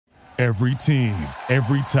Every team,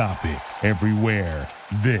 every topic, everywhere.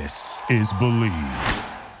 This is Believe.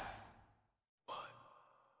 1,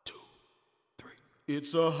 2, 3.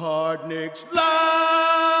 It's a Hard Knicks Live.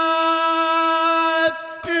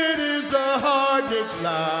 It is a Hard Knicks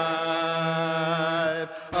Live.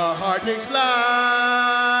 A Hard Knicks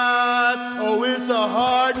Live. Oh, it's a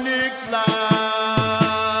Hard Knicks Live.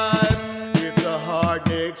 It's a Hard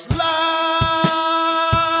Knicks Live.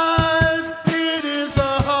 It is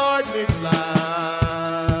a Hard Knicks Live.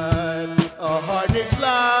 A Hard Knicks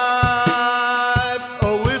Live.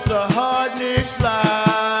 Oh, it's a Hard Knicks Live.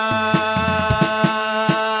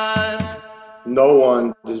 No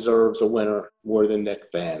one deserves a winner more than Knicks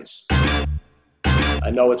fans. I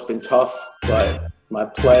know it's been tough, but my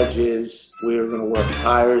pledge is we're going to work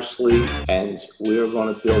tirelessly and we're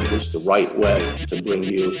going to build this the right way to bring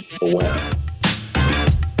you a winner.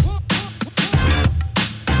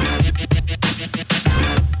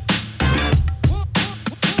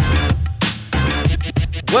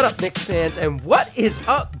 What up, Knicks fans, and what is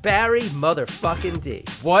up, Barry motherfucking D?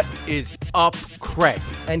 What is up, Craig?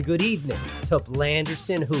 And good evening to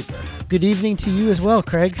Blanderson Hooper. Good evening to you as well,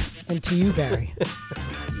 Craig, and to you, Barry.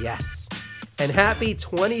 Yes. And happy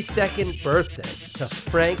 22nd birthday to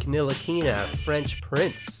Frank Ntilikina, French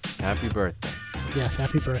Prince. Happy birthday. Yes,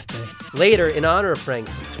 happy birthday. Later, in honor of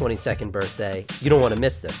Frank's 22nd birthday, you don't want to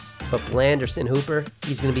miss this, but Blanderson Hooper,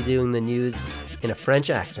 he's going to be doing the news in a French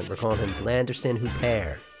accent. We're calling him Blanderson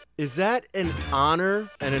Hooper. Is that an honor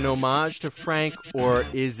and an homage to Frank, or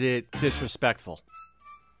is it disrespectful?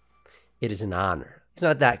 It is an honor. It's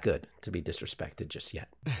not that good to be disrespected just yet.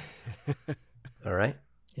 All right?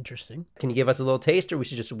 Interesting. Can you give us a little taste, or we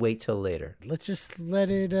should just wait till later? Let's just let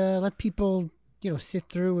people, sit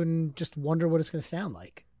through and just wonder what it's going to sound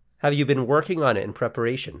like. Have you been working on it in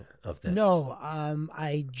preparation of this? No,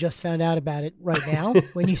 I just found out about it right now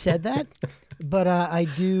when you said that. But I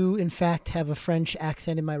do, in fact, have a French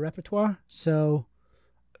accent in my repertoire. So,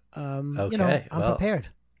 I'm prepared.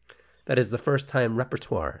 That is the first time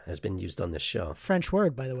repertoire has been used on this show. French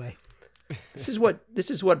word, by the way. This is what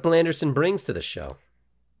Blanderson brings to the show.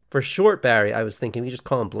 For short, Barry, I was thinking we just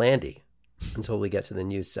call him Blandy until we get to the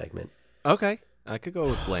news segment. Okay, I could go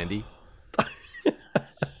with Blandy.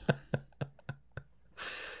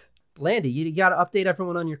 Blandy, you got to update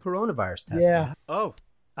everyone on your coronavirus test. Yeah. Oh.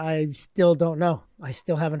 I still don't know. I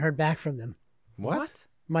still haven't heard back from them. What?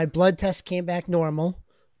 My blood test came back normal.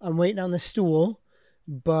 I'm waiting on the stool,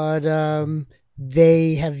 but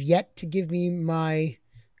they have yet to give me my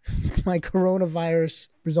coronavirus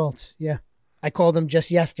results. Yeah. I called them just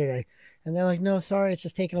yesterday, and they're like, no, sorry, it's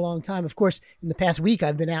just taking a long time. Of course, in the past week,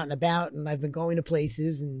 I've been out and about, and I've been going to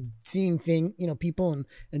places and seeing people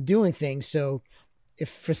and doing things. So if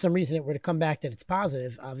for some reason it were to come back that it's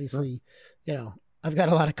positive, obviously, I've got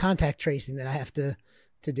a lot of contact tracing that I have to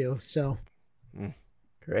do. So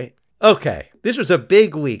great. Okay. This was a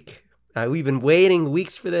big week. We've been waiting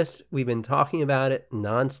weeks for this. We've been talking about it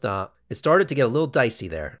nonstop. It started to get a little dicey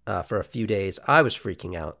there for a few days. I was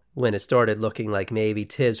freaking out when it started looking like maybe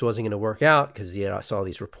Tibbs wasn't going to work out because I saw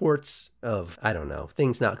these reports of,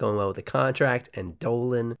 things not going well with the contract and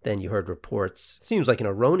Dolan. Then you heard reports, seems like an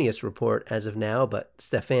erroneous report as of now, but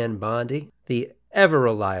Stefan Bondy, the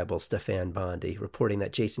ever-reliable Stefan Bondy, reporting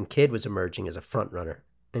that Jason Kidd was emerging as a frontrunner.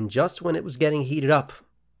 And just when it was getting heated up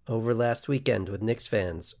over last weekend with Knicks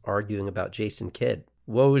fans arguing about Jason Kidd,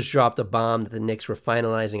 Woj dropped a bomb that the Knicks were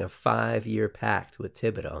finalizing a 5-year pact with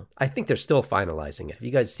Thibodeau. I think they're still finalizing it. Have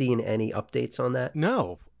you guys seen any updates on that?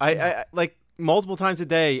 No. I like multiple times a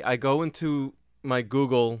day, I go into my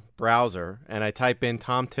Google browser and I type in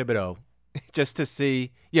Tom Thibodeau just to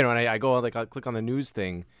see, and I go I'll click on the news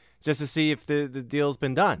thing just to see if the deal's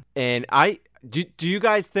been done. And do you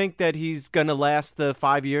guys think that he's going to last the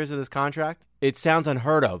 5 years of this contract? It sounds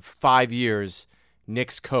unheard of, 5 years,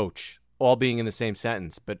 Knicks coach, all being in the same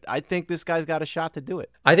sentence. But I think this guy's got a shot to do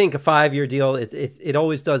it. I think a 5-year deal, it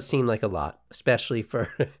always does seem like a lot, especially for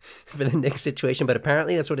the Knicks situation. But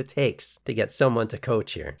apparently that's what it takes to get someone to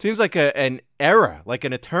coach here. Seems like an era, like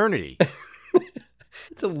an eternity.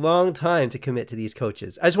 It's a long time to commit to these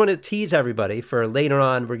coaches. I just want to tease everybody for later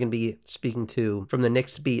on. We're going to be speaking to, from the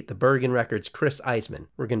Knicks beat, the Bergen Records, Chris Eisman.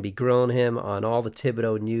 We're going to be grilling him on all the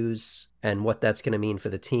Thibodeau news and what that's going to mean for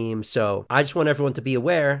the team. So I just want everyone to be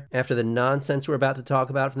aware, after the nonsense we're about to talk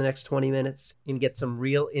about for the next 20 minutes, you can get some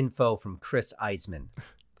real info from Chris Eisman.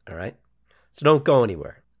 All right? So don't go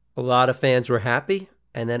anywhere. A lot of fans were happy,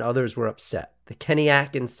 and then others were upset. The Kenny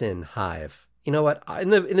Atkinson hive. You know what? In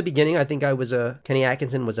the beginning, I think Kenny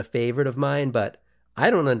Atkinson was a favorite of mine, but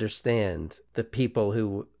I don't understand the people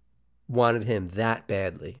who wanted him that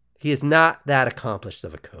badly. He is not that accomplished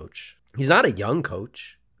of a coach. He's not a young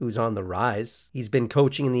coach who's on the rise. He's been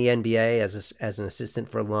coaching in the NBA as an assistant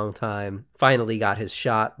for a long time. Finally got his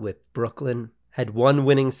shot with Brooklyn. Had 1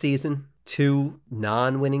 winning season, 2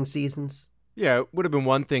 non-winning seasons. Yeah, it would have been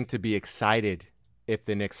one thing to be excited if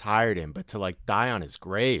the Knicks hired him, but to like die on his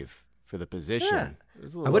grave for the position.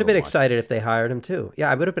 Yeah. I would have been excited if they hired him too. Yeah,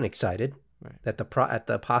 I would have been excited at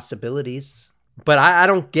the possibilities. But I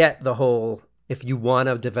don't get the whole, if you want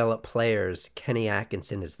to develop players, Kenny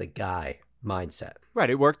Atkinson is the guy mindset. Right,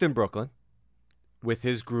 it worked in Brooklyn with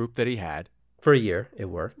his group that he had. For a year, it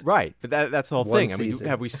worked. Right, but that's the whole One thing. I mean, season.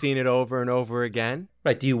 have we seen it over and over again?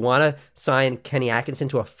 Right. Do you want to sign Kenny Atkinson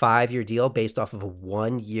to a 5-year deal based off of a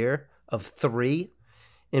 1 year of 3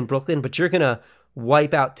 in Brooklyn? But you're going to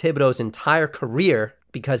wipe out Thibodeau's entire career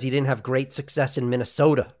because he didn't have great success in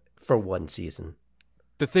Minnesota for 1 season.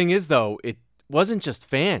 The thing is, though, it wasn't just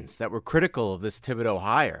fans that were critical of this Thibodeau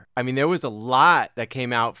hire. I mean, there was a lot that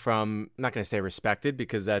came out from, I'm not going to say respected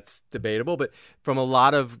because that's debatable, but from a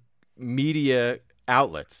lot of media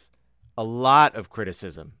outlets, a lot of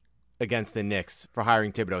criticism against the Knicks for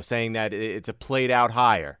hiring Thibodeau, saying that it's a played out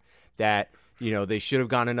hire, that, you know, they should have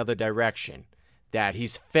gone another direction, that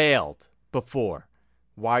he's failed before.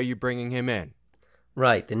 Why are you bringing him in?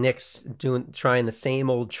 Right. The Knicks trying the same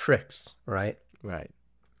old tricks, right? Right.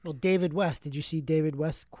 Well, David West. Did you see David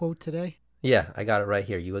West's quote today? Yeah, I got it right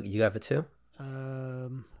here. You have it too?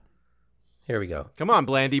 Here we go. Come on,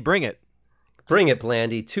 Blandy, bring it. Bring it,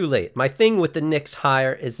 Blandy. Too late. My thing with the Knicks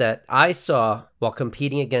hire is that I saw, while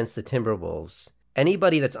competing against the Timberwolves,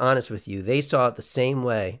 anybody that's honest with you, they saw it the same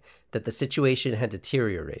way, that the situation had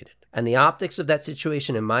deteriorated. And the optics of that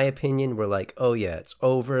situation, in my opinion, were like, oh yeah, it's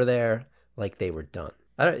over there, like they were done.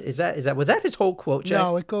 Was that his whole quote, Jay?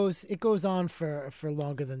 No, it goes on for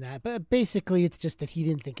longer than that. But basically, it's just that he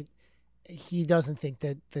doesn't think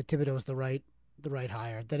that Thibodeau is the right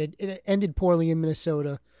hire. That it ended poorly in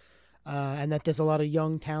Minnesota, and that there's a lot of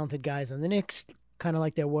young, talented guys on the Knicks, kind of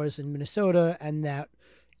like there was in Minnesota, and that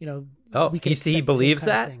he believes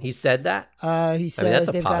that? He said that? He says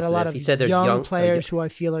they've got a lot of young players who I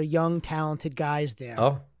feel are young, talented guys there.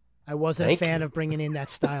 Oh, I wasn't a fan of bringing in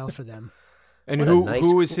that style for them. And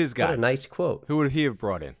who is his guy? What a nice quote. Who would he have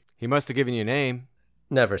brought in? He must have given you a name.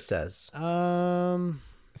 Never says.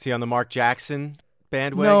 Is he on the Mark Jackson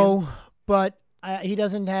bandwagon? No, but he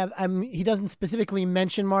doesn't have. He doesn't specifically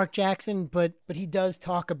mention Mark Jackson, but he does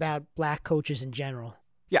talk about black coaches in general.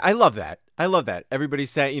 Yeah, I love that.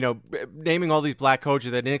 Everybody's saying, naming all these black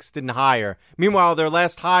coaches that Knicks didn't hire. Meanwhile, their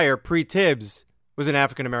last hire pre-Tibbs was an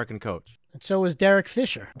African-American coach. And so was Derek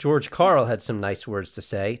Fisher. George Karl had some nice words to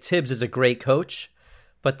say. Tibbs is a great coach,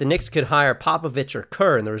 but the Knicks could hire Popovich or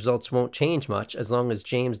Kerr, and the results won't change much as long as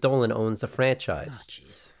James Dolan owns the franchise. Oh,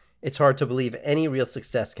 jeez. It's hard to believe any real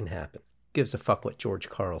success can happen. Gives a fuck what George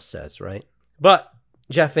Karl says, right? But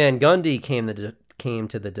Jeff Van Gundy came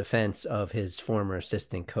to the defense of his former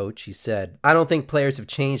assistant coach. He said, I don't think players have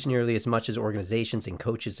changed nearly as much as organizations and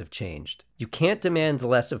coaches have changed. You can't demand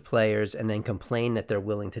less of players and then complain that they're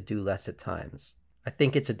willing to do less at times. I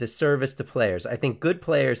think it's a disservice to players. I think good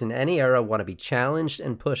players in any era want to be challenged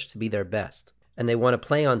and pushed to be their best, and they want to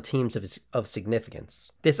play on teams of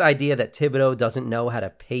significance. This idea that Thibodeau doesn't know how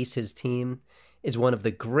to pace his team is one of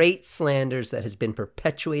the great slanders that has been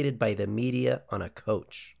perpetuated by the media on a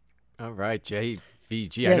coach. All right,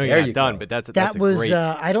 JVG. Yeah, I know you're not done, but that's a great...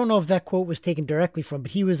 I don't know if that quote was taken directly from,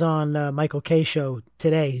 but he was on Michael Kay show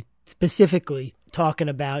today, specifically talking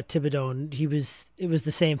about Thibodeau, and it was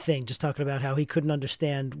the same thing, just talking about how he couldn't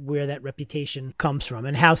understand where that reputation comes from,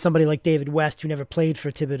 and how somebody like David West, who never played for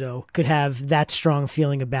Thibodeau, could have that strong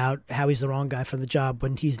feeling about how he's the wrong guy for the job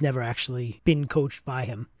when he's never actually been coached by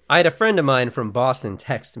him. I had a friend of mine from Boston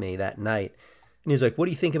text me that night, and he was like, what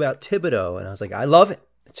do you think about Thibodeau? And I was like, I love it.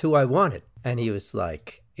 It's who I wanted. And he was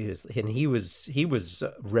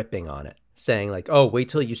ripping on it, saying like, oh, wait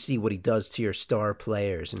till you see what he does to your star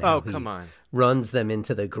players and how he runs them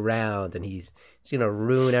into the ground, and he's going to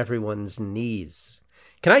ruin everyone's knees.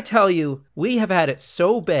 Can I tell you, we have had it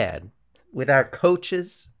so bad with our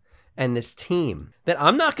coaches and this team that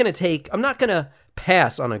I'm not going to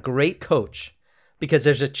pass on a great coach, because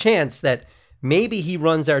there's a chance that maybe he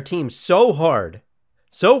runs our team so hard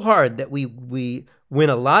that we win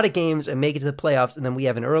a lot of games and make it to the playoffs, and then we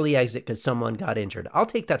have an early exit because someone got injured. I'll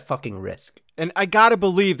take that fucking risk. And I got to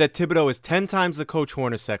believe that Thibodeau is 10 times the coach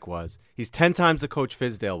Hornacek was. He's 10 times the coach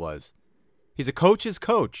Fizdale was. He's a coach's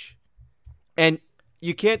coach. And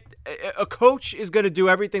a coach is going to do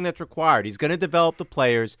everything that's required. He's going to develop the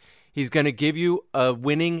players. He's going to give you a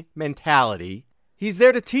winning mentality. He's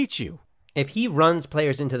there to teach you. if he runs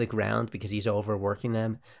players into the ground because he's overworking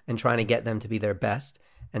them and trying to get them to be their best,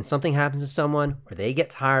 and something happens to someone, or they get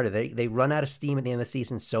tired, or they run out of steam at the end of the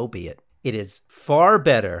season, so be it. It is far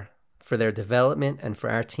better for their development and for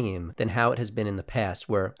our team than how it has been in the past,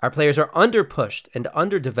 where our players are underpushed and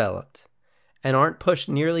underdeveloped and aren't pushed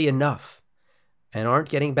nearly enough and aren't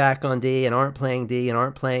getting back on D and aren't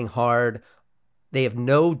playing hard. They have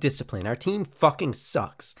no discipline. Our team fucking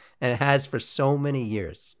sucks, and it has for so many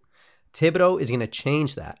years. Thibodeau is going to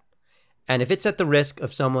change that. And if it's at the risk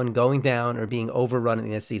of someone going down or being overrun in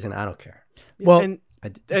this season, I don't care. Well, And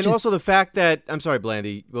also the fact that, I'm sorry,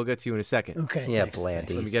 Blandy, we'll get to you in a second. okay. Yeah, thanks, Blandy.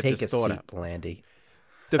 thanks. Let me get Take this a thought seat, out. Blandy.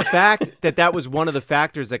 The fact that was one of the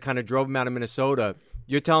factors that kind of drove him out of Minnesota,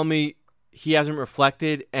 you're telling me he hasn't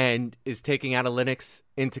reflected and is taking analytics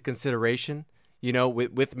into consideration,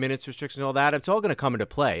 with minutes restrictions and all that? It's all going to come into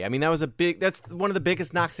play. I mean, that's one of the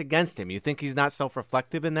biggest knocks against him. You think he's not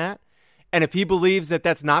self-reflective in that? And if he believes that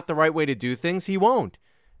that's not the right way to do things, he won't.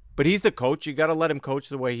 But he's the coach. You got to let him coach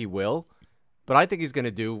the way he will. But I think he's going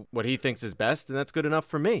to do what he thinks is best, and that's good enough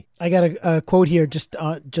for me. I got a quote here just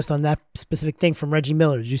on that specific thing from Reggie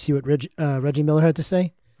Miller. Did you see what Reggie Miller had to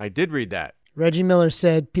say? I did read that. Reggie Miller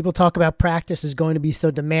said, people talk about practice is going to be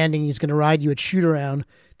so demanding. He's going to ride you at shoot around.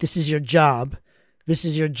 This is your job. This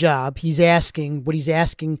is your job. He's asking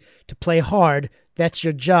to play hard. That's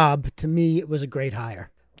your job. To me, it was a great hire.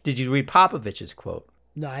 Did you read Popovich's quote?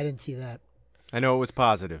 No, I didn't see that. I know it was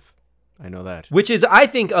positive. I know that. Which is, I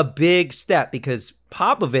think, a big step because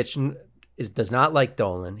Popovich does not like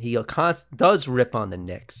Dolan. He does rip on the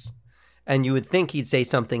Knicks. And you would think he'd say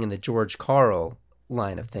something in the George Karl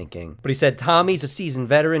line of thinking. But he said, Tommy's a seasoned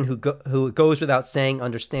veteran who goes without saying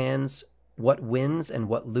understands what wins and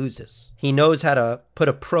what loses. He knows how to put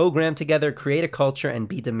a program together, create a culture, and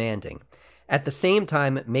be demanding. At the same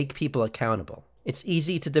time, make people accountable. It's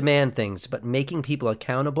easy to demand things, but making people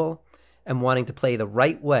accountable and wanting to play the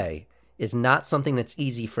right way is not something that's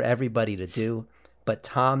easy for everybody to do, but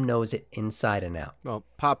Tom knows it inside and out. Well,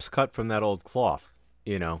 Pop's cut from that old cloth,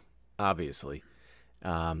 obviously.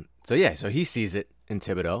 So he sees it in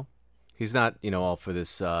Thibodeau. He's not, all for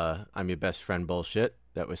this I'm your best friend bullshit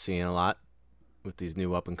that we're seeing a lot with these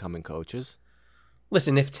new up-and-coming coaches.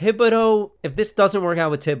 Listen, if this doesn't work out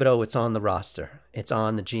with Thibodeau, it's on the roster. It's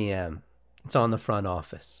on the GM. It's on the front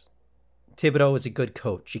office. Thibodeau is a good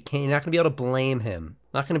coach. You're not going to be able to blame him.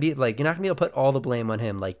 You're not going to be able to put all the blame on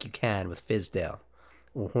him like you can with Fizdale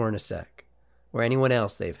or Hornacek or anyone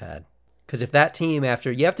else they've had. Because if that team you have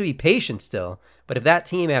to be patient still, but if that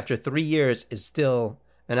team after 3 years is still,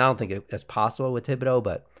 and I don't think that's possible with Thibodeau,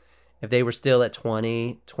 but if they were still at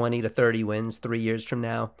 20 to 30 wins 3 years from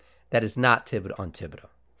now, that is not Thibodeau.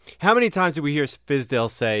 How many times did we hear Fizdale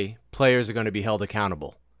say players are going to be held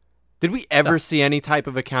accountable? Did we ever see any type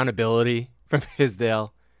of accountability from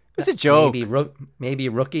Fizdale? It was a joke. Maybe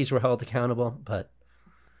rookies were held accountable, but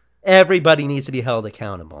everybody needs to be held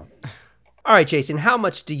accountable. All right, Jason, how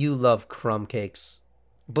much do you love crumb cakes?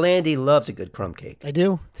 Blandy loves a good crumb cake. I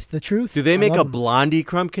do. It's the truth. Do they make a love 'em. Blondie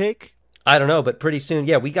crumb cake? I don't know, but pretty soon,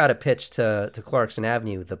 we got to pitch to Clarkson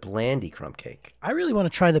Avenue the Blandy crumb cake, I really want to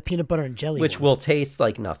try the peanut butter and jelly which one. will taste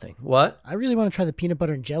like nothing. What? I really want to try the peanut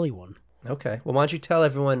butter and jelly one. Okay. Well, why don't you tell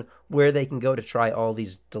everyone where they can go to try all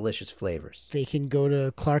these delicious flavors? They can go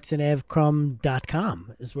to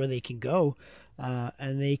clarksonavcrum.com is where they can go,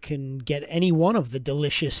 and they can get any one of the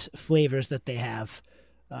delicious flavors that they have.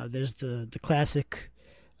 There's the classic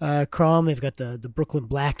crumb. They've got the Brooklyn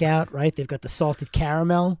Blackout, right? They've got the salted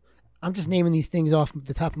caramel. I'm just naming these things off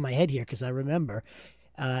the top of my head here because I remember.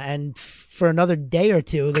 And for another day or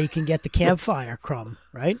two, they can get the campfire crumb,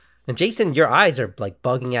 right? And Jason, your eyes are like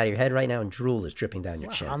bugging out of your head right now, and drool is dripping down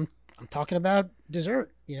your chin. I'm talking about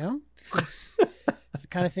dessert, This is it's the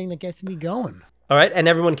kind of thing that gets me going. All right, and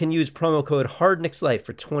everyone can use promo code HARDKNICKSLIFE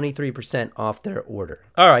for 23% off their order.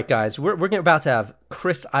 All right, guys, we're about to have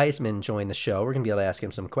Chris Eisman join the show. We're going to be able to ask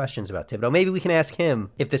him some questions about Thibodeau. Maybe we can ask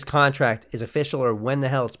him if this contract is official or when the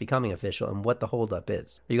hell it's becoming official and what the holdup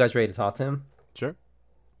is. Are you guys ready to talk to him? Sure.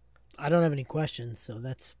 I don't have any questions, so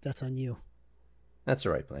that's on you. That's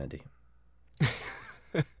all right, Blandy.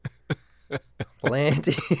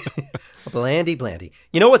 Blandy.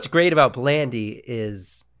 You know what's great about Blandy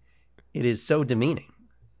is it is so demeaning,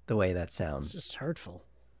 the way that sounds. It's just hurtful.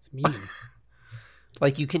 It's mean.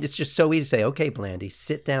 It's just so easy to say, okay, Blandy,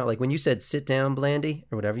 sit down. Like when you said sit down, Blandy,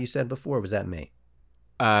 or whatever you said before, was that me?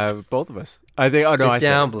 Both of us. I think. Oh no, I sit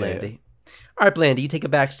down, said, Blandy. Yeah. All right, Blandy, you take a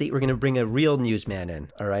back seat. We're going to bring a real newsman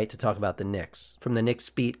in, all right, to talk about the Knicks. From the Knicks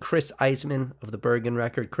beat, Chris Eisman of the Bergen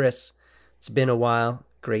Record. Chris, it's been a while.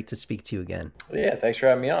 Great to speak to you again. Yeah, thanks for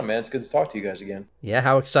having me on, man. It's good to talk to you guys again. Yeah,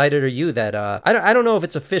 how excited are you that I don't know if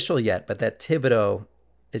it's official yet, but that Thibodeau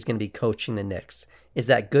is going to be coaching the Knicks. Is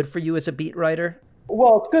that good for you as a beat writer?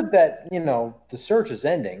 Well, it's good that, the search is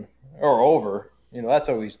ending or over. That's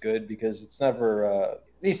always good because it's never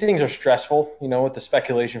these things are stressful, with the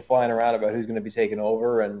speculation flying around about who's going to be taking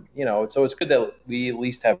over. And, so it's good that we at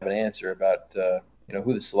least have an answer about,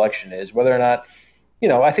 who the selection is, whether or not,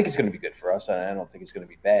 I think it's going to be good for us. I don't think it's going to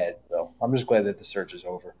be bad. So I'm just glad that the search is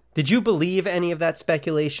over. Did you believe any of that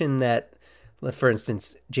speculation that, for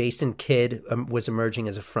instance, Jason Kidd was emerging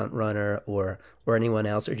as a front runner or anyone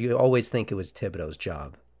else? Or do you always think it was Thibodeau's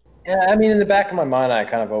job? Yeah, I mean, in the back of my mind, I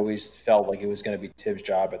kind of always felt like it was going to be Tibbs'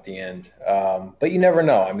 job at the end. But you never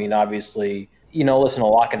know. I mean, obviously, listen, a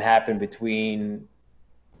lot can happen between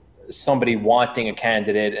somebody wanting a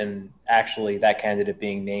candidate and actually that candidate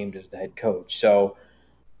being named as the head coach. So,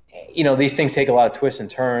 these things take a lot of twists and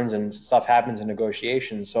turns and stuff happens in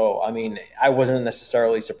negotiations. So, I mean, I wasn't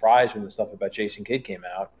necessarily surprised when the stuff about Jason Kidd came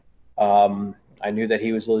out. I knew that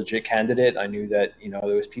he was a legit candidate. I knew that,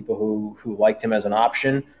 there was people who liked him as an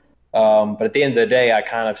option. But at the end of the day, I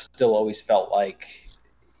kind of still always felt like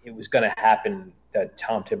it was going to happen that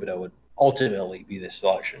Tom Thibodeau would ultimately be the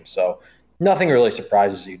selection. So nothing really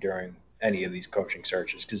surprises you during any of these coaching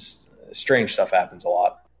searches because strange stuff happens a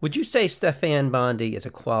lot. Would you say Stefan Bondy is a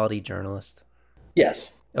quality journalist?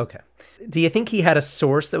 Yes. Okay. Do you think he had a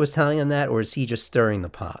source that was telling him that, or is he just stirring the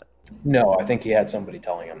pot? No, I think he had somebody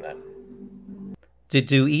telling him that.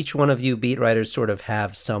 Do each one of you beat writers sort of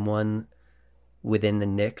have someone within the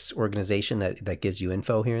Knicks organization that gives you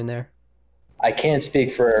info here and there? I can't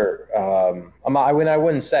speak for I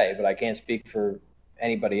wouldn't say, but I can't speak for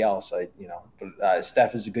anybody else.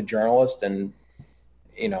 Steph is a good journalist, and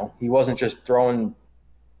he wasn't just throwing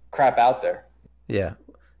crap out there. Yeah.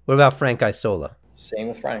 What about Frank Isola? Same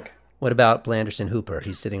with Frank. What about Blanderson Hooper?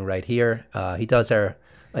 He's sitting right here. He does a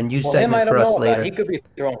news segment for us later. He could be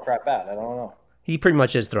throwing crap out. I don't know. He pretty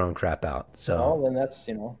much is throwing crap out. So well, then that's,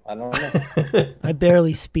 I don't know. I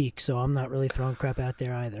barely speak, so I'm not really throwing crap out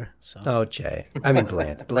there either. So. Oh, Jay. I mean,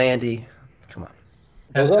 Blandy. Come on.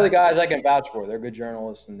 Those other guys I can vouch for. They're good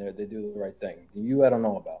journalists, and they do the right thing. You, I don't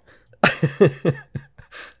know about.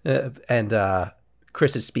 And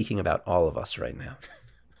Chris is speaking about all of us right now.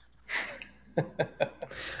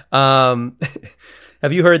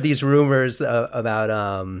 Have you heard these rumors about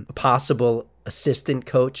a possible assistant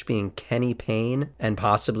coach being Kenny Payne, and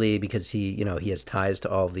possibly because he has ties to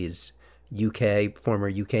all of these former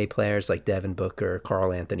UK players like Devin Booker,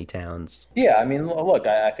 Karl Anthony Towns? Yeah, I mean, look,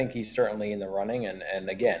 I think he's certainly in the running, and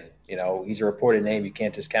again, he's a reported name. You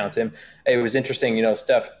can't discount him. It was interesting,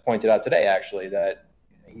 Steph pointed out today actually that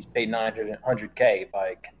he's paid $900K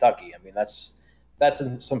by Kentucky. I mean, that's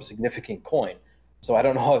some significant coin. So I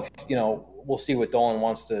don't know if we'll see what Dolan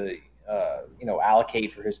wants to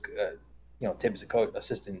allocate for his Tibbs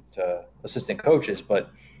assistant coaches,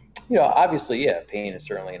 but obviously, yeah, Payne is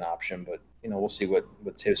certainly an option, but we'll see what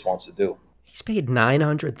Tibbs wants to do. He's paid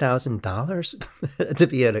 $900,000 to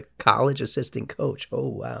be a college assistant coach. Oh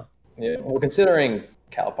wow. Yeah, well, considering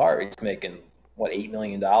Calipari's making $8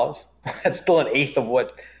 million, that's still an eighth of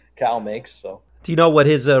what Cal makes. So, do you know what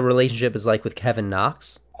his relationship is like with Kevin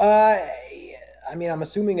Knox? I mean, I'm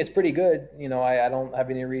assuming it's pretty good. I don't have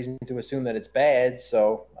any reason to assume that it's bad.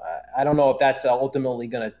 So I don't know if that's ultimately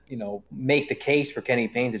going to, make the case for Kenny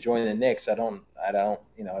Payne to join the Knicks. I don't,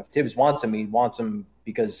 if Tibbs wants him, he wants him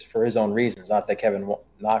because for his own reasons, not that Kevin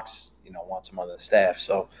Knox, wants him on the staff.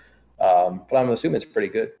 So, but I'm assuming it's pretty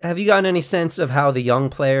good. Have you gotten any sense of how the young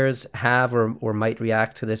players have or might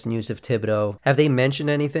react to this news of Thibodeau? Have they mentioned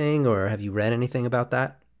anything, or have you read anything about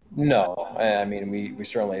that? No, I mean, we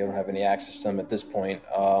certainly don't have any access to them at this point.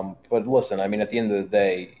 But listen, I mean, at the end of the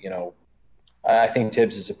day, I think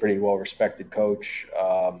Tibbs is a pretty well-respected coach.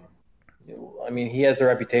 I mean, he has the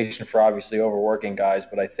reputation for obviously overworking guys,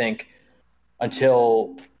 but I think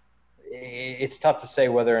until it's tough to say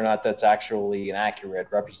whether or not that's actually an accurate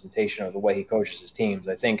representation of the way he coaches his teams.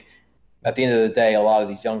 I think at the end of the day, a lot of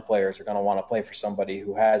these young players are going to want to play for somebody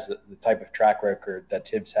who has the type of track record that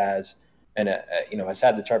Tibbs has, and has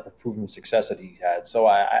had the type of proven success that he had. So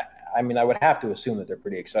I mean, I would have to assume that they're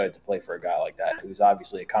pretty excited to play for a guy like that, who's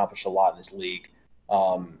obviously accomplished a lot in this league,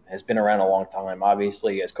 has been around a long time,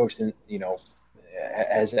 obviously has coached in,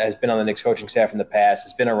 has been on the Knicks coaching staff in the past,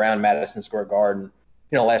 has been around Madison Square Garden.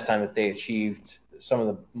 Last time that they achieved some of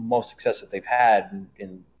the most success that they've had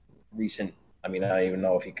in recent, I mean, I don't even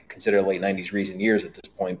know if you could consider late 90s recent years at this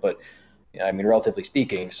point, but I mean, relatively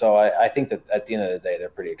speaking. So I think that at the end of the day, they're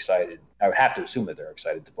pretty excited. I would have to assume that they're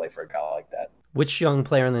excited to play for a guy like that. Which young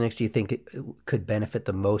player in the Knicks do you think could benefit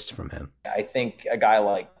the most from him? I think a guy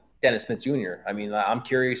like Dennis Smith Jr. I mean, I'm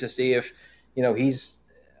curious to see if, he's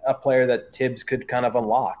a player that Tibbs could kind of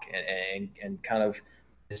unlock and kind of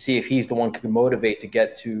to see if he's the one who can motivate to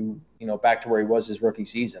get to, back to where he was his rookie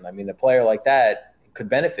season. I mean, a player like that could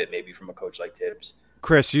benefit maybe from a coach like Tibbs.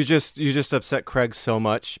 Chris, you just upset Craig so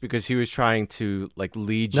much because he was trying to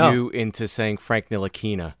lead you into saying Frank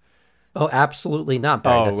Ntilikina. Oh, absolutely not,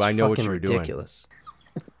 Barry. That's I know what fucking you're ridiculous.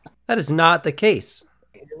 That is not the case.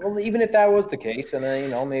 Well, even if that was the case, and then,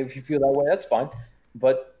 maybe if you feel that way, that's fine.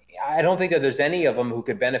 But I don't think that there's any of them who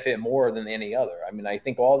could benefit more than any other. I mean, I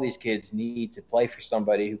think all these kids need to play for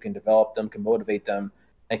somebody who can develop them, can motivate them,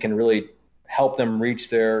 and can really help them reach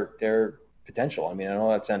their potential. I mean, I know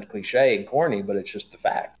that sounds cliche and corny, but it's just the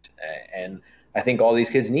fact. And I think all these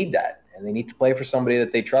kids need that, and they need to play for somebody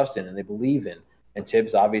that they trust in and they believe in. And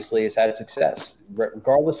Tibbs obviously has had success,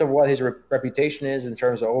 regardless of what his reputation is in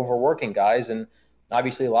terms of overworking guys. And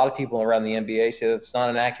obviously a lot of people around the NBA say that's not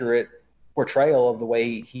an accurate portrayal of the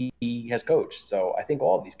way he has coached. So I think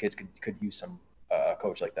all of these kids could use some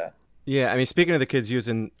coach like that. Yeah, I mean, speaking of the kids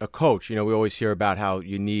using a coach, we always hear about how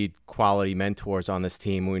you need quality mentors on this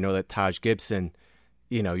team. We know that Taj Gibson,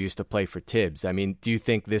 used to play for Tibbs. I mean, do you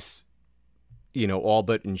think this, all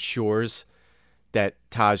but ensures that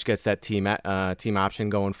Taj gets that team option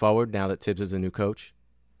going forward now that Tibbs is a new coach?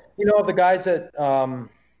 The guys that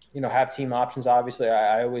have team options, obviously,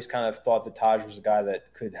 I always kind of thought that Taj was a guy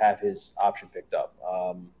that could have his option picked up.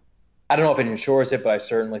 I don't know if it ensures it, but I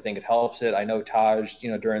certainly think it helps it. I know Taj,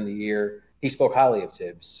 during the year, he spoke highly of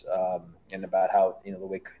Tibbs and about how, the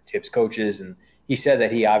way Tibbs coaches. And he said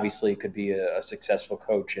that he obviously could be a successful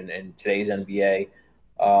coach in today's NBA.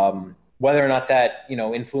 Whether or not that,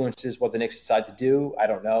 influences what the Knicks decide to do, I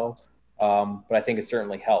don't know. But I think it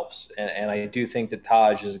certainly helps. And I do think that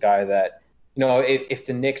Taj is a guy that, if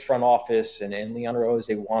the Knicks front office and Leon Rose,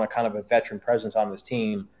 they want a kind of a veteran presence on this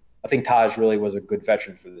team, I think Taj really was a good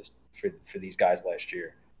veteran for these guys last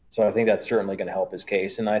year. So I think that's certainly going to help his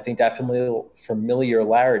case. And I think that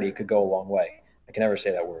familiarity could go a long way. I can never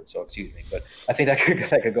say that word, so excuse me. But I think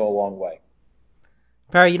that could go a long way.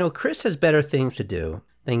 Barry, Chris has better things to do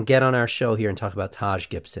than get on our show here and talk about Taj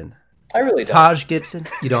Gibson. I really don't. Taj Gibson?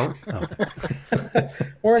 You don't? Oh.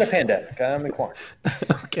 We're in a pandemic. I'm in quarantine.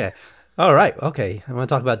 Okay. All right. Okay. I want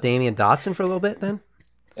to talk about Damian Dotson for a little bit then?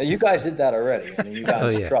 You guys did that already. I mean, you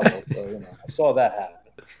got into trouble. So, I saw that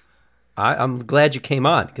happen. I'm glad you came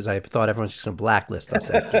on because I thought everyone was just going to blacklist us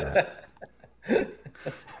after that.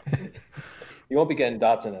 You won't be getting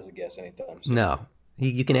Dotson as a guest anytime soon. No.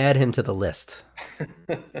 You can add him to the list.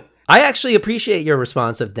 I actually appreciate your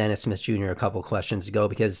response of Dennis Smith Jr. a couple questions ago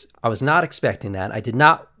because I was not expecting that. I did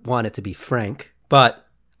not want it to be Frank. But,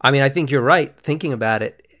 I mean, I think you're right thinking about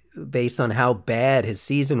it based on how bad his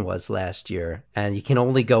season was last year. And you can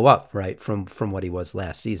only go up, right, from what he was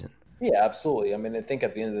last season. Yeah, absolutely. I mean, I think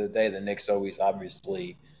at the end of the day, the Knicks always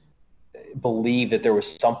obviously believed that there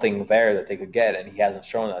was something there that they could get, and he hasn't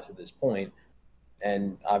shown that to this point.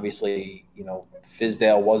 And obviously,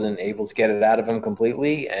 Fizdale wasn't able to get it out of him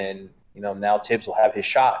completely. And, now Tibbs will have his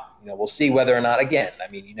shot. We'll see whether or not, again,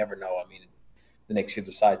 I mean, you never know. I mean, the Knicks could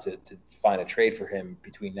decide to find a trade for him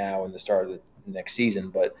between now and the start of the next season.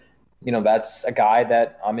 But, that's a guy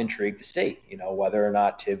that I'm intrigued to see, whether or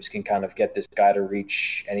not Tibbs can kind of get this guy to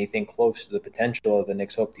reach anything close to the potential that the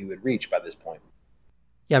Knicks hoped he would reach by this point.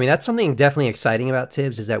 Yeah, I mean, that's something definitely exciting about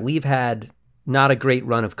Tibbs is that we've had not a great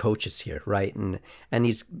run of coaches here, right? And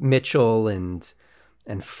these Mitchell and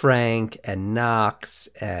Frank and Knox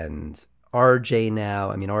and RJ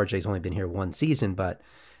now. I mean, RJ's only been here one season, but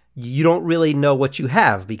you don't really know what you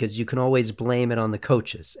have because you can always blame it on the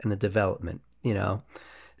coaches and the development,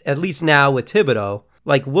 At least now with Thibodeau,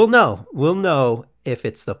 we'll know if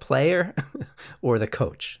it's the player or the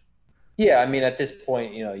coach. Yeah, I mean, at this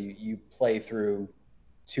point, you play through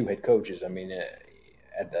two head coaches. I mean,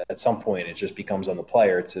 at some point, it just becomes on the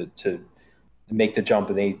player to make the jump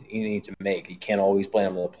that you need to make. You can't always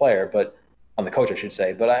blame on the player, but on the coach, I should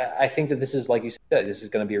say. But I think that this is, like you said, this is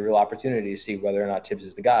going to be a real opportunity to see whether or not Tibbs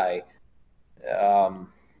is the guy. I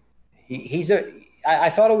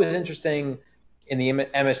thought it was interesting in the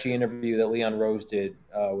MSG interview that Leon Rose did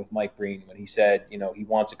with Mike Breen when he said, he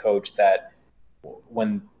wants a coach that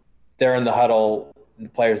when they're in the huddle, the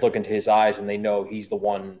players look into his eyes and they know he's the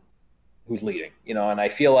one who's leading, and I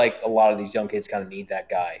feel like a lot of these young kids kind of need that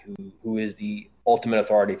guy who is the ultimate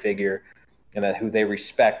authority figure and that who they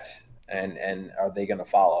respect and are they going to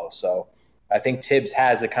follow. So I think Tibbs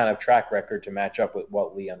has a kind of track record to match up with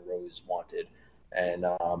what Leon Rose wanted. And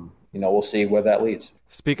we'll see where that leads.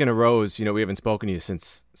 Speaking of Rose, we haven't spoken to you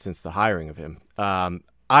since the hiring of him.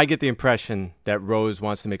 I get the impression that Rose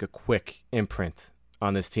wants to make a quick imprint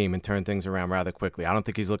on this team and turn things around rather quickly. I don't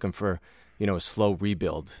think he's looking for, a slow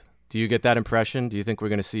rebuild. Do you get that impression? Do you think we're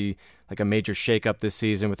going to see like a major shakeup this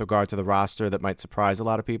season with regard to the roster that might surprise a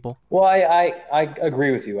lot of people? Well, I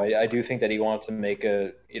agree with you. I do think that he wants to make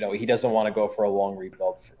he doesn't want to go for a long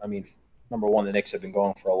rebuild. I mean, number one, the Knicks have been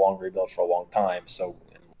going for a long rebuild for a long time. So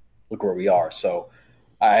look where we are. So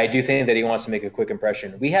I do think that he wants to make a quick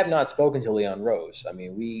impression. We have not spoken to Leon Rose. I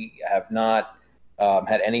mean, we have not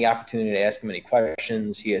had any opportunity to ask him any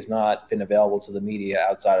questions. He has not been available to the media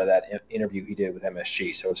outside of that interview he did with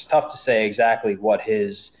MSG. So it's tough to say exactly what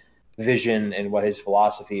his vision and what his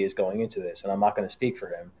philosophy is going into this, and I'm not going to speak for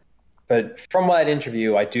him. But from that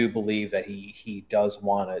interview, I do believe that he does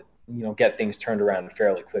want to, get things turned around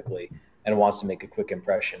fairly quickly and wants to make a quick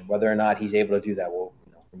impression. Whether or not he's able to do that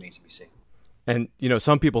remains to be seen. And,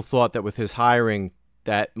 some people thought that with his hiring,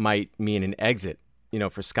 that might mean an exit,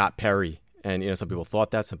 for Scott Perry. And, some people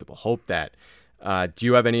thought that, some people hoped that. Do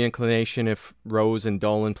you have any inclination if Rose and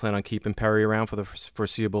Dolan plan on keeping Perry around for the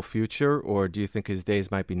foreseeable future, or do you think his days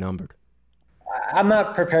might be numbered? I'm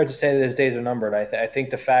not prepared to say that his days are numbered. I think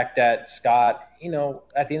the fact that Scott,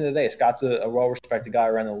 at the end of the day, Scott's a well-respected guy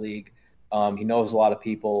around the league. He knows a lot of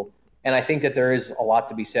people. And I think that there is a lot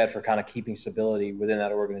to be said for kind of keeping stability within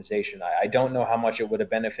that organization. I don't know how much it would have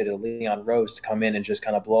benefited Leon Rose to come in and just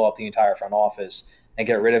kind of blow up the entire front office and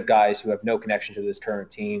get rid of guys who have no connection to this current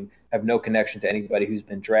team, have no connection to anybody who's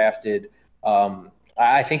been drafted.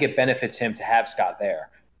 I think it benefits him to have Scott there.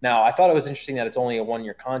 Now, I thought it was interesting that it's only a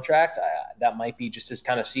one-year contract. That might be just to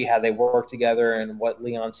kind of see how they work together and what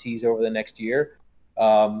Leon sees over the next year.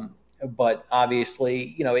 But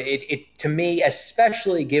obviously, it to me,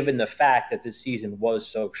 especially given the fact that this season was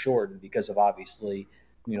so shortened because of obviously,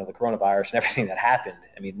 the coronavirus and everything that happened.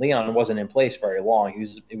 I mean, Leon wasn't in place very long.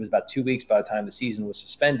 It was about 2 weeks by the time the season was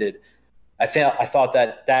suspended. I thought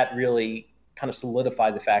that really kind of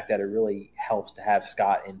solidified the fact that it really helps to have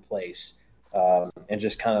Scott in place and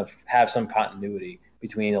just kind of have some continuity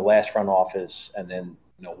between the last front office and then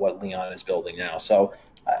what Leon is building now. So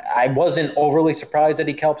I wasn't overly surprised that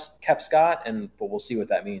he kept Scott, but we'll see what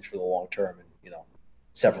that means for the long term and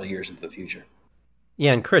several years into the future.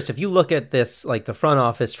 Yeah, and Chris, if you look at this, like the front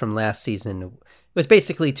office from last season, it was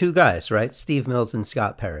basically two guys, right? Steve Mills and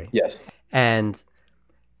Scott Perry. Yes. And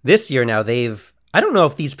this year now I don't know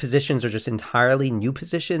if these positions are just entirely new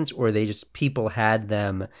positions or they just people had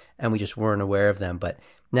them and we just weren't aware of them. But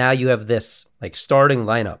now you have this like starting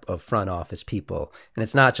lineup of front office people. And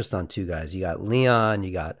it's not just on two guys. You got Leon,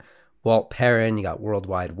 you got Walt Perrin, you got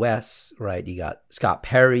Worldwide Wes, right? You got Scott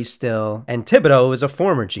Perry still. And Thibodeau is a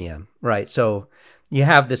former GM, right? So you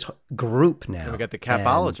have this group now. And we got the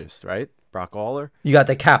capologist, right? Brock Aller. You got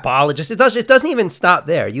the capologist. It doesn't even stop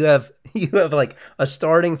there. You have like a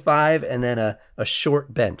starting five and then a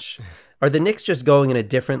short bench. Are the Knicks just going in a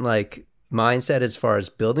different like mindset as far as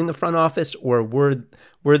building the front office, or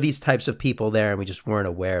were these types of people there and we just weren't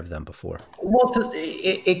aware of them before? Well,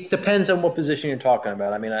 it depends on what position you're talking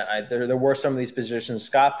about. I mean, there were some of these positions.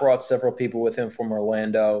 Scott brought several people with him from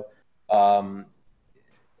Orlando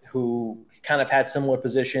who kind of had similar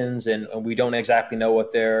positions, and we don't exactly know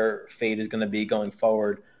what their fate is going to be going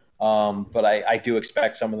forward. But I do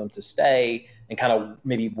expect some of them to stay and kind of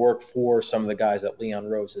maybe work for some of the guys that Leon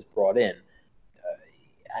Rose has brought in.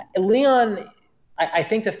 I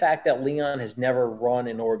think the fact that Leon has never run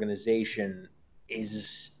an organization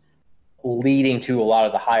is leading to a lot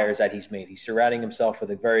of the hires that he's made. He's surrounding himself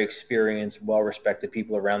with a very experienced, well-respected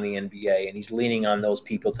people around the NBA, and he's leaning on those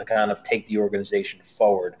people to kind of take the organization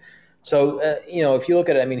forward. So, if you look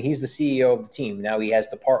at it, I mean, he's the CEO of the team. Now he has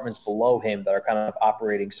departments below him that are kind of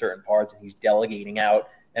operating certain parts, and he's delegating out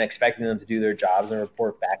and expecting them to do their jobs and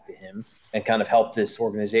report back to him and kind of help this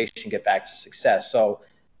organization get back to success. So,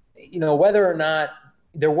 whether or not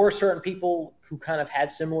there were certain people who kind of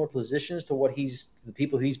had similar positions to the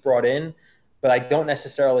people he's brought in, but I don't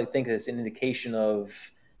necessarily think it's an indication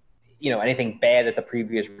of, anything bad that the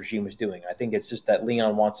previous regime was doing. I think it's just that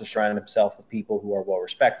Leon wants to surround himself with people who are well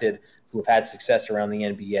respected, who have had success around the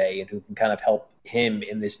NBA, and who can kind of help him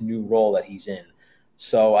in this new role that he's in.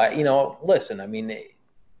 So, listen, I mean,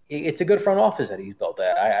 it's a good front office that he's built.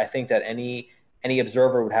 I think that any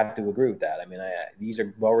observer would have to agree with that. I mean, these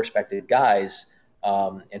are well-respected guys,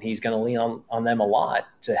 and he's going to lean on them a lot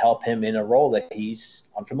to help him in a role that he's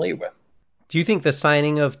unfamiliar with. Do you think the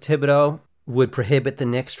signing of Thibodeau would prohibit the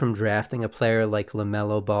Knicks from drafting a player like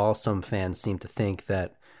LaMelo Ball? Some fans seem to think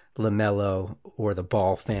that LaMelo or the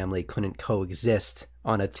Ball family couldn't coexist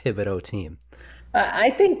on a Thibodeau team. I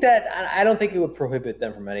think that I don't think it would prohibit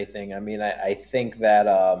them from anything. I mean, I think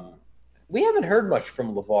that we haven't heard much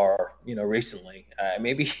from LeVar, recently.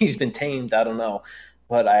 Maybe he's been tamed. I don't know,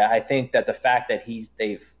 but I think that the fact that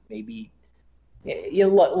they've maybe,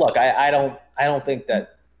 look. I don't think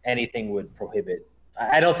that anything would prohibit.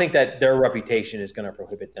 I don't think that their reputation is going to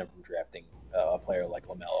prohibit them from drafting a player like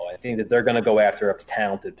LaMelo. I think that they're going to go after a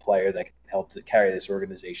talented player that can help to carry this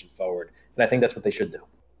organization forward, and I think that's what they should do.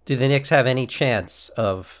 Do the Knicks have any chance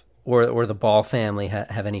of, or the Ball family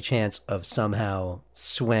have any chance of somehow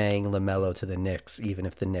swaying LaMelo to the Knicks, even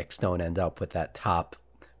if the Knicks don't end up with that top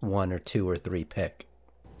 1 or 2 or 3 pick?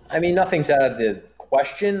 I mean, nothing's out of the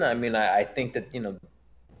question. I mean, I think that,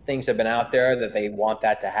 things have been out there that they want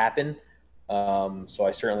that to happen. So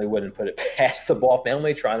I certainly wouldn't put it past the Ball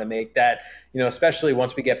family trying to make that, especially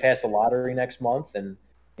once we get past the lottery next month and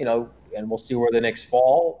we'll see where the Knicks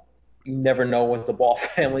fall. You never know what the Ball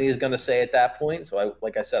family is going to say at that point. So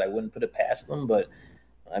like I said, I wouldn't put it past them. But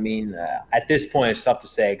I mean, at this point, it's tough to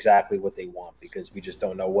say exactly what they want because we just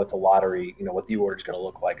don't know what the lottery, what the order is going to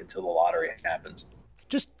look like until the lottery happens.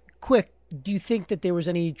 Just quick, do you think that there was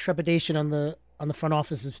any trepidation on the front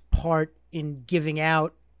office's part in giving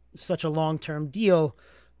out such a long-term deal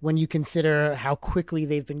when you consider how quickly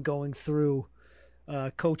they've been going through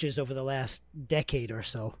coaches over the last decade or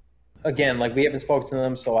so? Again, we haven't spoken to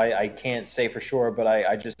them, so I can't say for sure, but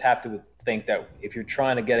I just have to think that if you're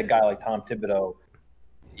trying to get a guy like Tom Thibodeau,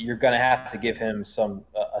 you're going to have to give him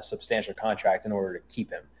a substantial contract in order to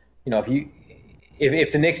keep him.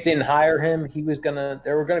 If the Knicks didn't hire him,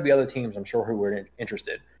 there were going to be other teams, I'm sure, who were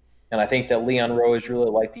interested. And I think that Leon Rose really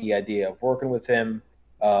liked the idea of working with him.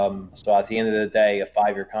 So at the end of the day, a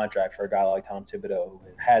 5-year contract for a guy like Tom Thibodeau who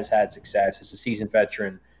has had success, is a seasoned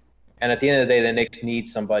veteran. And at the end of the day, the Knicks need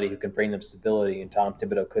somebody who can bring them stability, and Tom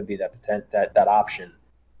Thibodeau could be that option.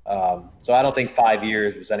 So I don't think 5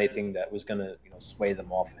 years was anything that was going to sway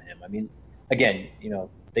them off of him. I mean, again,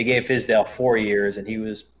 they gave Fizdale 4 years, and he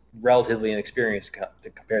was relatively inexperienced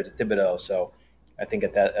compared to Thibodeau. So I think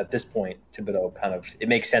at this point, Thibodeau it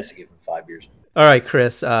makes sense to give him 5 years. All right,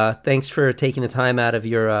 Chris, thanks for taking the time out of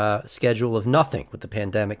your schedule of nothing with the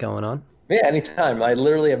pandemic going on. Yeah, anytime. I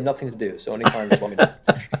literally have nothing to do, so anytime, just let me know.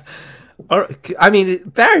 All right. I mean,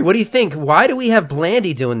 Barry, what do you think? Why do we have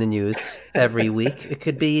Blandy doing the news every week? It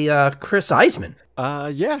could be Chris Eisman.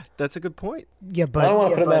 Yeah, that's a good point. Yeah, but I don't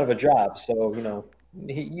want to put him out of a job, so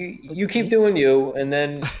you keep doing you, and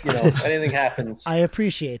then if anything happens. I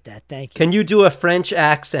appreciate that. Thank you. Can you do a French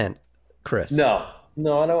accent, Chris? No,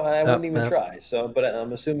 I don't. I wouldn't even try. So, but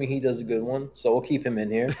I'm assuming he does a good one, so we'll keep him in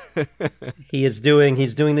here. He's doing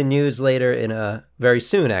the news later very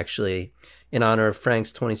soon, actually, in honor of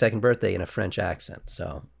Frank's 22nd birthday in a French accent.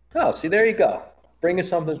 So. Oh, see, there you go. Bringing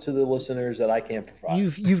something to the listeners that I can't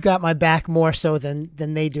provide. You've got my back more so than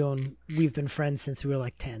they do, and we've been friends since we were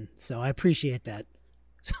 10. So I appreciate that.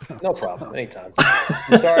 No problem. Anytime.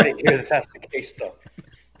 I'm sorry to hear that that's the case, though.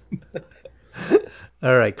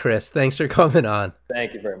 All right, Chris. Thanks for coming on.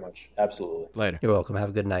 Thank you very much. Absolutely. Later. You're welcome. Have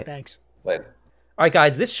a good night. Thanks. Later. All right,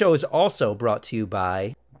 guys. This show is also brought to you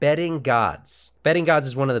by Betting Gods. Betting Gods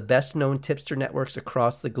is one of the best-known tipster networks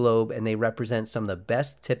across the globe, and they represent some of the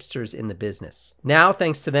best tipsters in the business. Now,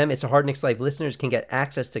 thanks to them, It's a Hard Knicks Life listeners can get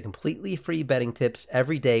access to completely free betting tips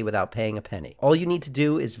every day without paying a penny. All you need to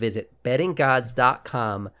do is visit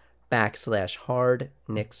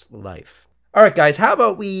bettinggods.com/hardknickslife. All right, guys, how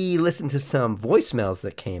about we listen to some voicemails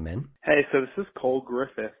that came in? Hey, so this is Cole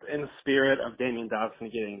Griffith. In the spirit of Damian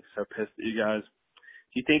Dotson getting so pissed at you guys,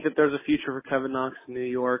 do you think that there's a future for Kevin Knox in New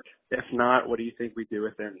York? If not, what do you think we do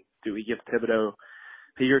with him? Do we give Thibodeau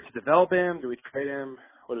a year to develop him? Do we trade him?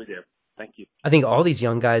 What do we do? Thank you. I think all these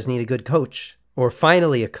young guys need a good coach, or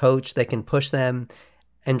finally a coach that can push them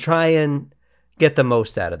and try and get the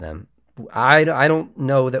most out of them. I don't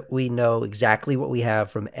know that we know exactly what we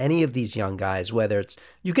have from any of these young guys, whether it's,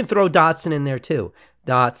 you can throw Dotson in there too.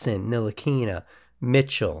 Dotson, Ntilikina,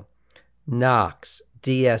 Mitchell, Knox,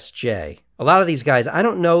 DSJ. A lot of these guys, I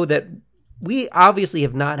don't know that we obviously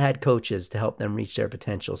have not had coaches to help them reach their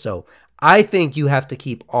potential. So I think you have to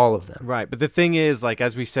keep all of them. Right. But the thing is,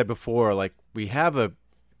 as we said before, we have a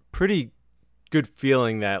pretty good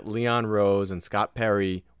feeling that Leon Rose and Scott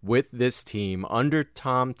Perry with this team under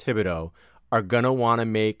Tom Thibodeau are going to want to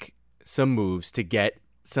make some moves to get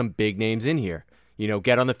some big names in here.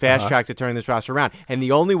 Get on the fast track to turn this roster around. And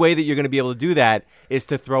the only way that you're going to be able to do that is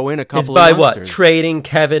to throw in a couple of youngsters. What? Trading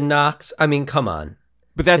Kevin Knox? I mean, come on.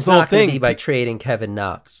 But that's it's the whole not going to thing. be by trading Kevin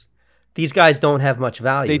Knox. These guys don't have much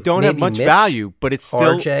value. They don't have much Mitch, value, but it's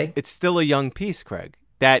RJ. It's still a young piece, Craig,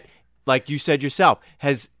 that, like you said yourself,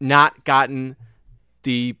 has not gotten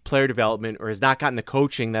the player development or has not gotten the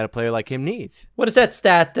coaching that a player like him needs. What is that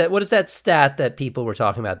stat that people were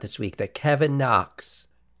talking about this week, that Kevin Knox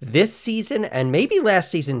this season, and maybe last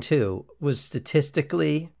season too, was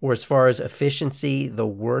statistically, or as far as efficiency, the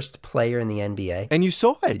worst player in the NBA? And you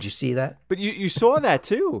saw it. Did you see that? But you saw that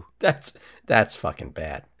too. That's fucking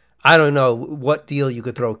bad. I don't know what deal you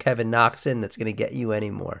could throw Kevin Knox in that's going to get you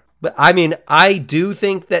anymore. But I mean, I do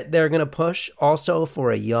think that they're going to push also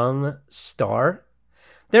for a young star.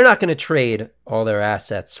 They're not going to trade all their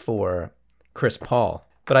assets for Chris Paul,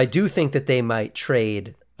 but I do think that they might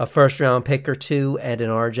trade a first-round pick or two and an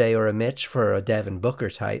RJ or a Mitch for a Devin Booker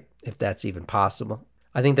type, if that's even possible.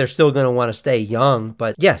 I think they're still going to want to stay young,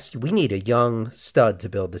 but yes, we need a young stud to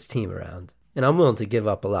build this team around, and I'm willing to give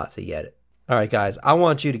up a lot to get it. All right, guys, I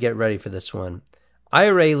want you to get ready for this one. I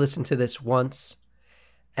already listened to this once,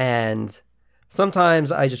 and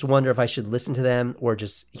sometimes I just wonder if I should listen to them or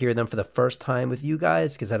just hear them for the first time with you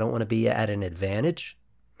guys, because I don't want to be at an advantage.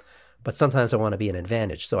 But sometimes I want to be an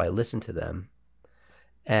advantage, so I listen to them.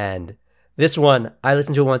 And this one, I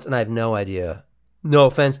listened to it once, and I have no idea. No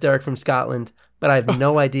offense, Derek from Scotland, but I have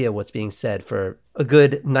no idea what's being said for a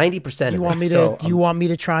good 90% of it. Do you want me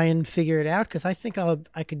to try and figure it out? Because I think I'll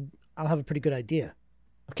have a pretty good idea.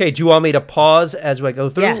 Okay, do you want me to pause as I go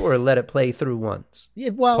through, Yes. or let it play through once?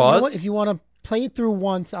 Yeah, well, Pause? you know what? If you want to play it through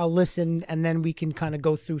once, I'll listen, and then we can kind of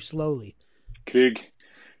go through slowly. Craig,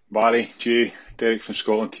 Barry, Jay, Derek from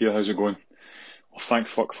Scotland here, how's it going? Well, thank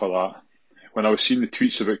fuck for that. When I was seeing the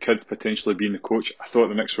tweets about Kidd potentially being the coach, I thought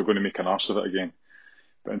the Knicks were going to make an arse of it again.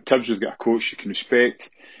 But in Tibbs, we've got a coach you can respect.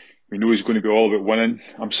 We know he's going to be all about winning.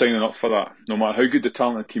 I'm signing up for that. No matter how good the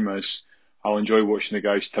talented team is, I'll enjoy watching the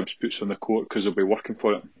guys Tibbs puts on the court because they'll be working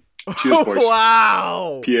for it. Cheers, boys.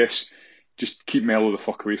 Wow. P.S. Just keep Melo the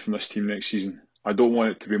fuck away from this team next season. I don't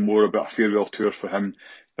want it to be more about a farewell tour for him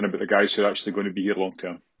than about the guys who are actually going to be here long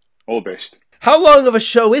term. All the best. How long of a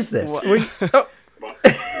show is this?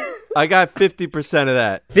 I got 50% of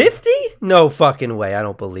that. 50? No fucking way. I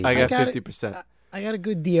don't believe I it. got 50%. I got a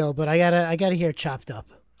good deal, but I gotta hear chopped up.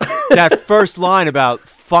 That first line about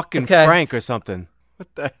fucking Okay. Frank or something. What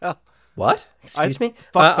the hell? What? Excuse me?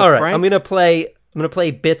 fucked the All right, Frank? I'm gonna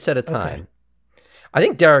play bits at a time. I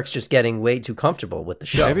think Derek's just getting way too comfortable with the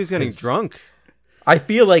show. Maybe he's getting 'cause drunk. I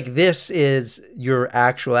feel like this is your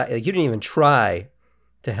actual. You didn't even try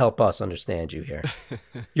to help us understand you here.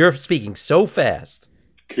 You're speaking so fast.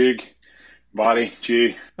 Craig, Barry,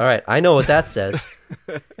 Jay, All right, I know what that says.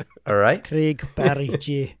 All right, Craig, Barry,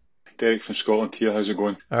 G. Derek from Scotland here, how's it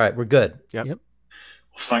going? all right, we're good. Yep. Yep.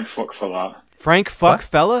 Well, thank fuck for that. Frank fuck What?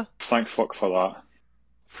 fella? Thank fuck for that.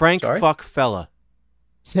 Frank Sorry? fuck fella.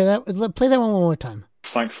 Say that. Play that one more time.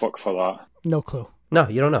 Thank fuck for that. No clue. No,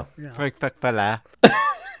 you don't know. Frank fuck fella.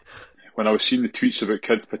 When I was seeing the tweets about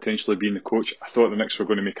Kidd potentially being the coach, I thought the Knicks were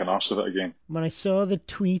going to make an arse of it again. When I saw the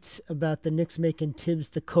tweets about the Knicks making Tibbs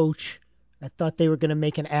the coach, I thought they were going to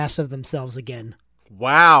make an ass of themselves again.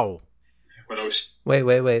 Wow. When I was Wait.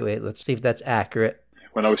 Let's see if that's accurate.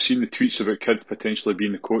 When I was seeing the tweets about Kidd potentially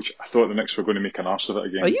being the coach, I thought the Knicks were going to make an arse of it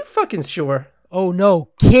again. Are you fucking sure? Oh no,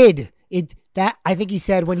 Kid! I think he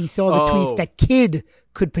said when he saw the tweets Oh. that Kid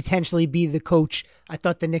could potentially be the coach. I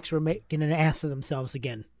thought the Knicks were making an ass of themselves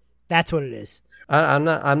again. That's what it is. I'm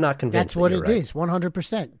not convinced. That's what it it is.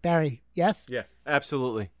 100%. Barry, yes, Yeah,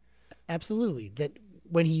 absolutely. absolutely. That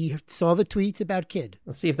when he saw the tweets about Kid.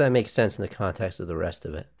 Let's see if that makes sense in the context of the rest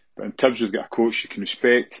of it. But in Tibbs, we've got a coach you can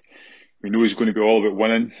respect. We know he's going to be all about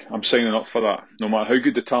winning. I'm signing up for that. No matter how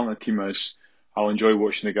good the talented team is, I'll enjoy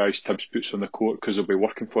watching the guys Tibbs puts on the court because they'll be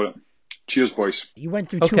working for it. Cheers, boys. You went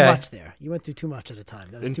through too Okay. much there. You went through too much at a time.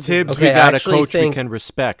 That was In too Tibbs, big. Okay, we got I a actually coach we think- can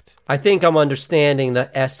respect. I think I'm understanding the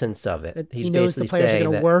essence of it. That He's he knows the basically players are saying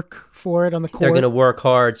going to that work for it on the court. they're going to work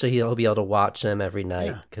hard, so he'll be able to watch them every night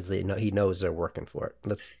Yeah. because he knows they're working for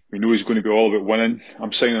it. We know he's going to be all about winning.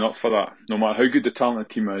 I'm signing up for that. No matter how good the talented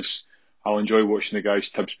team is, I'll enjoy watching the guys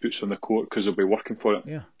Tibbs puts on the court because they'll be working for it.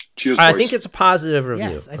 Yeah. Cheers, boys. I think it's a positive review.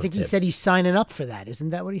 Yes, I of think he Tibbs. said he's signing up for that.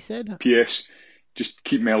 Isn't that what he said? P.S. Just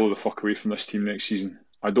keep Melo the fuck away from this team next season.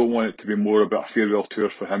 I don't want it to be more about a farewell tour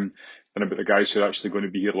for him than about the guys who are actually going to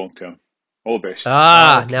be here long term. All the best.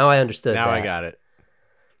 Now I understood. Now that. I got it.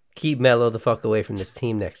 Keep Melo the fuck away from this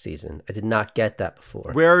team next season. I did not get that before.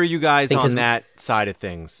 Where are you guys Think on his- that side of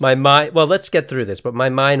things? My mind. Well, let's get through this. But my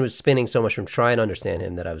mind was spinning so much from trying to understand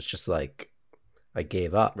him that I was just like, I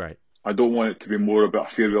gave up. Right. I don't want it to be more about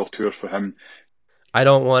a farewell tour for him I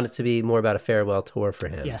don't want it to be more about a farewell tour for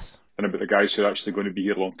him Yes. than about the guys who are actually going to be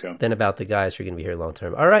here long term. than about the guys who are going to be here long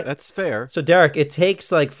term. All right. That's fair. So, Derek, it takes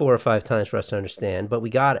like 4 or 5 times for us to understand, but we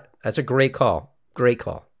got it. That's a great call. Great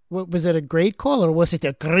call. Was it a great call or was it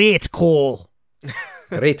a great call?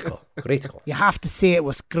 Great goal. Great goal. You have to say it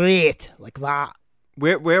was great, like that.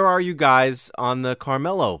 Where are you guys on the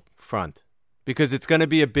Carmelo front? Because it's going to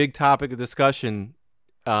be a big topic of discussion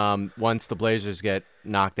once the Blazers get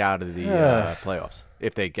knocked out of the playoffs,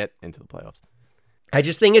 if they get into the playoffs. I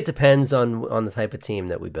just think it depends on the type of team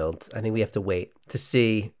that we build. I think we have to wait to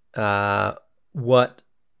see what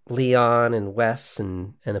Leon and Wes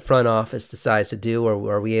and the front office decides to do. Or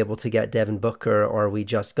are we able to get Devin Booker, or are we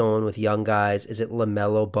just going with young guys? Is it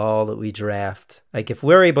LaMelo Ball that we draft? Like, if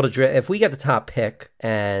we're able to draft, if we get the top pick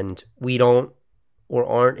and we don't or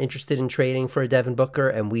aren't interested in trading for a Devin Booker,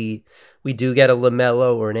 and we do get a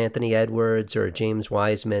LaMelo or an Anthony Edwards or a James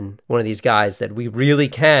Wiseman, one of these guys that we really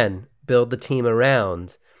can build the team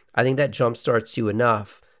around, I think that jumpstarts you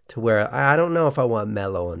enough to where I don't know if I want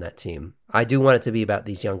Melo on that team. I do want it to be about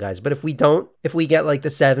these young guys. But if we get like the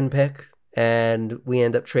 7 pick and we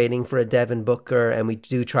end up trading for a Devin Booker and we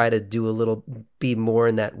do try to be more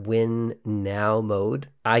in that win now mode,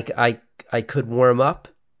 I could warm up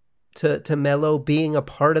to Melo being a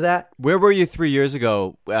part of that. Where were you 3 years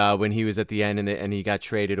ago when he was at the end and he got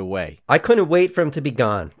traded away? I couldn't wait for him to be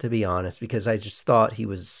gone, to be honest, because I just thought he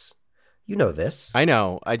was, you know this. I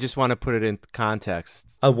know. I just want to put it in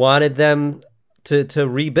context. I wanted them to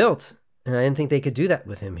rebuild, and I didn't think they could do that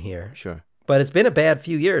with him here. Sure. But it's been a bad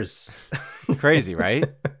few years. Crazy, right?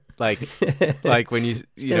 Like when you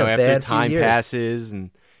know, after time passes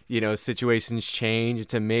and, you know, situations change,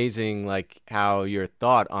 it's amazing like how your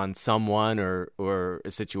thought on someone or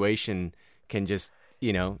a situation can just,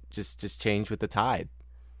 you know, just change with the tide.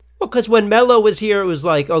 Well, because when Melo was here, it was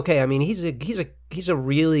like, okay, I mean, he's a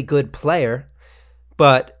really good player,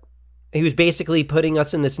 but he was basically putting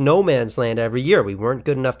us in this no man's land every year. We weren't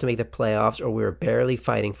good enough to make the playoffs, or we were barely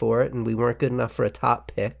fighting for it, and we weren't good enough for a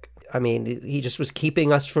top pick. I mean, he just was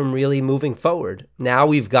keeping us from really moving forward. Now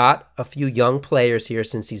we've got a few young players here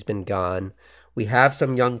since he's been gone. We have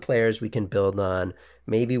some young players we can build on.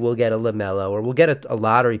 Maybe we'll get a LaMelo, or we'll get a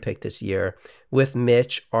lottery pick this year with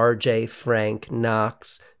Mitch, RJ, Frank,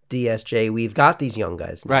 Knox, DSJ. We've got these young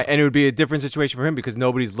guys now. Right, and it would be a different situation for him because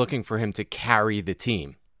nobody's looking for him to carry the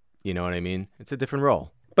team. You know what I mean? It's a different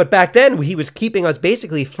role. But back then, he was keeping us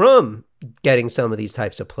basically from getting some of these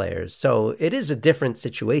types of players. So it is a different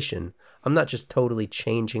situation. I'm not just totally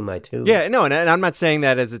changing my tune. Yeah, no, and I'm not saying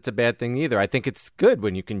that as it's a bad thing either. I think it's good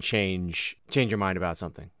when you can change your mind about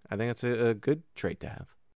something. I think it's a good trait to have.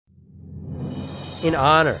 In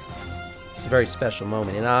honor, it's a very special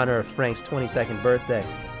moment, in honor of Frank's 22nd birthday,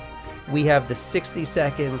 we have the 60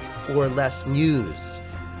 seconds or less news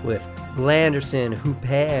with Blanderson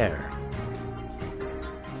Hooper.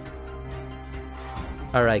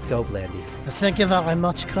 All right, go, Blandy. Thank you very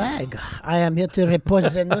much, Craig. I am here to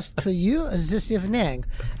report the news to you this evening.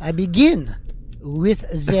 I begin with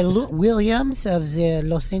the Lou Williams of the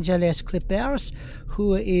Los Angeles Clippers,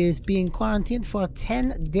 who is being quarantined for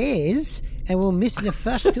 10 days and will miss the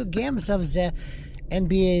first 2 games of the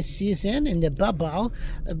NBA season in the bubble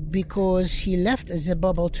because he left the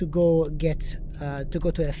bubble to go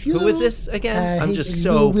to a funeral. Who is this again? I'm just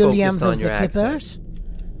so Lou Williams focused on of your the Clippers. accent.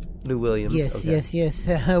 Lou Williams. Yes, okay.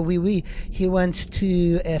 yes. He went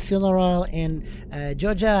to a funeral in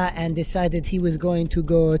Georgia and decided he was going to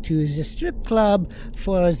go to the strip club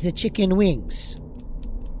for the chicken wings.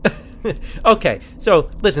 Okay, so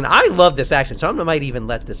listen, I love this action, so I might even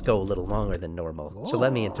let this go a little longer than normal. So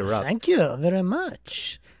let me interrupt. Thank you very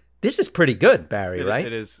much. This is pretty good, Barry, right?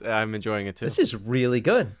 It is. I'm enjoying it too. This is really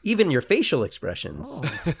good. Even your facial expressions.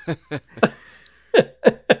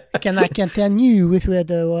 Can I continue with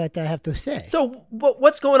what I have to say? So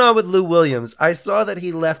what's going on with Lou Williams? I saw that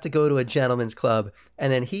he left to go to a gentleman's club,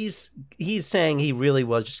 and then he's saying he really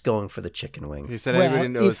was just going for the chicken wings. He said everybody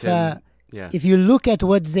knows him. Yeah. If you look at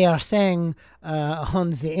what they are saying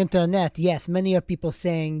on the internet, yes, many are people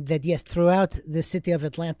saying that, yes, throughout the city of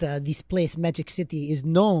Atlanta, this place, Magic City, is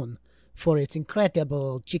known for its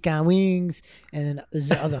incredible chicken wings and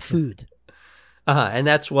the other food. And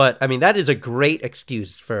that's what, I mean, that is a great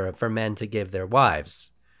excuse for men to give their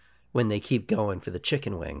wives when they keep going for the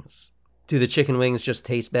chicken wings. Do the chicken wings just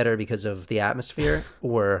taste better because of the atmosphere,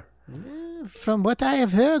 or... From what I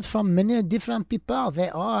have heard from many different people, they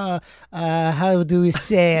are, how do we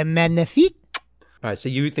say, magnifique. All right, so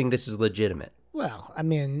you think this is legitimate? Well, I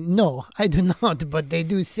mean, no, I do not, but they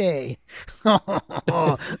do say.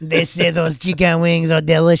 They say those chicken wings are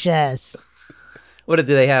delicious. What do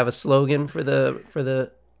they have a slogan for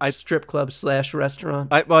the strip club / restaurant?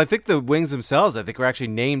 Well, I think the wings themselves, I think, were actually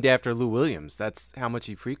named after Lou Williams. That's how much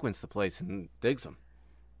he frequents the place and digs them.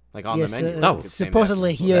 Like on the menu.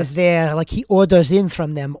 Supposedly he is there, like he orders in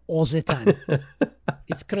from them all the time.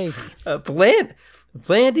 It's crazy.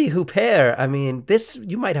 Blandy Hooper. I mean,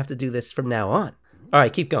 you might have to do this from now on. All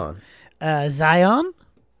right, keep going. Zion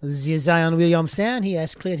Williamson, he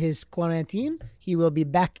has cleared his quarantine. He will be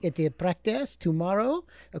back at the practice tomorrow,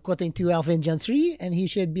 according to Alvin Gentry, and he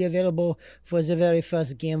should be available for the very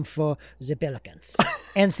first game for the Pelicans.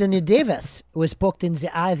 Anthony Davis was poked in the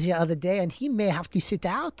eye the other day, and he may have to sit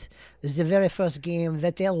out the very first game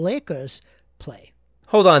that the Lakers play.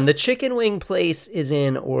 Hold on, the chicken wing place is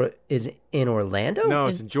in Orlando? No,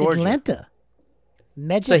 it's in Georgia. Atlanta.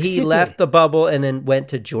 Magic So he City. left the bubble and then went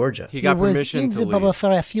to Georgia. He got was permission in to the bubble leave.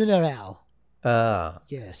 for a funeral.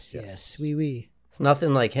 Yes. Oui. It's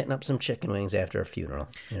nothing like hitting up some chicken wings after a funeral.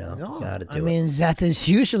 You know, No, gotta do I mean, that is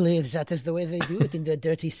the way they do it in the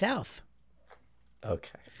dirty South. Okay.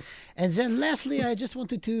 And then lastly, I just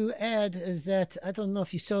wanted to add is that I don't know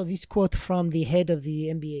if you saw this quote from the head of the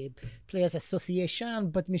NBA Players Association,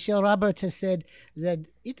 but Michelle Roberts has said that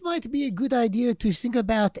it might be a good idea to think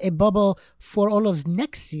about a bubble for all of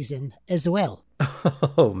next season as well.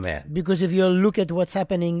 Oh, man. Because if you look at what's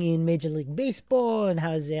happening in Major League Baseball and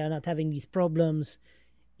how they are not having these problems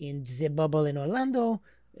in the bubble in Orlando,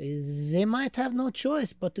 they might have no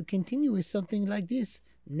choice but to continue with something like this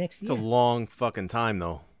next It's year. a long fucking time,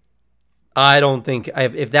 though. I don't think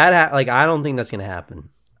if that I don't think that's going to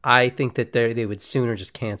happen. I think that they would sooner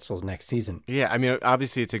just cancel next season. Yeah, I mean,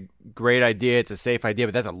 obviously it's a great idea. It's a safe idea,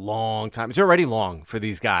 but that's a long time. It's already long for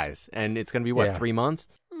these guys. And it's going to be, 3 months?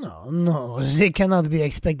 No, they cannot be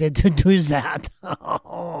expected to do that.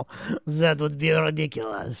 That would be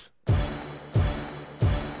ridiculous.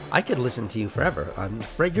 I could listen to you forever. I'm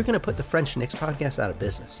afraid you're going to put the French Knicks podcast out of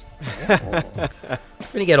business. We're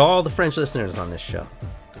going to get all the French listeners on this show.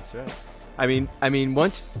 That's right. I mean,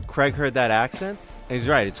 once Craig heard that accent, and he's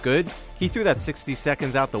right, it's good. He threw that 60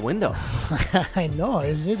 seconds out the window. I know.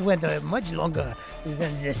 It went much longer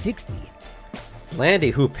than the 60. Blandy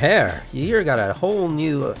Hooper, you got a whole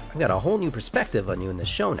new perspective on you in this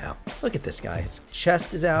show now. Look at this guy. His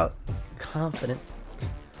chest is out, confident.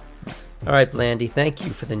 All right, Blandy, thank you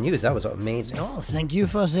for the news. That was amazing. Oh, thank you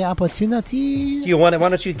for the opportunity. Why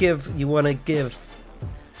don't you give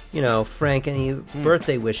Frank any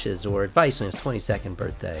birthday wishes or advice on his 22nd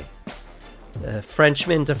birthday?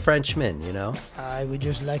 Frenchman to Frenchman, you know? I would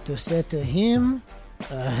just like to say to him,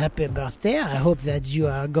 happy birthday. I hope that you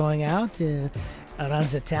are going out around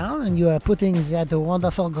the town and you are putting that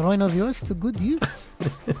wonderful groin of yours to good use.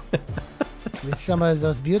 With some of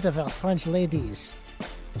those beautiful French ladies.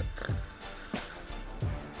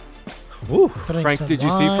 Woo. Frank, did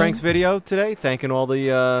you see Frank's video today thanking all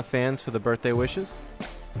the fans for the birthday wishes?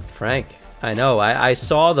 Frank, I know. I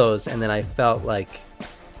saw those and then I feel like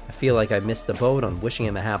I missed the boat on wishing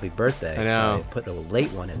him a happy birthday. I know. So I put a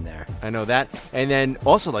late one in there. I know that. And then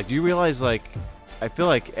also, do you realize, I feel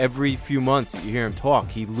like every few months that you hear him talk,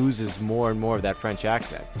 he loses more and more of that French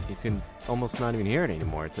accent. You can almost not even hear it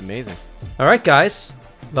anymore. It's amazing. All right, guys.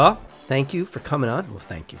 Well, thank you for coming on. Well,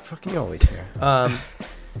 thank you. Fucking you're always here. All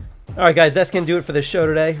right, guys, that's going to do it for the show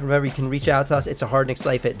today. Remember, you can reach out to us. It's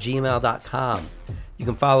ahardknickslife@gmail.com. You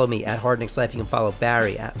can follow me at hardknickslife. You can follow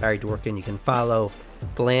Barry at Barry Dworkin. You can follow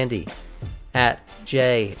Blandy at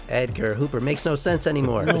J. Edgar Hooper. Makes no sense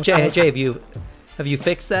anymore. No, Jay, have you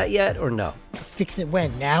fixed that yet or no? Fixed it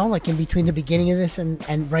when? Now? Like in between the beginning of this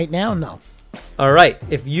and right now? No. All right.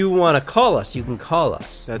 If you want to call us, you can call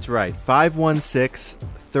us. That's right.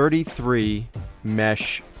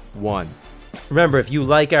 516-33-MESH-1. Remember, if you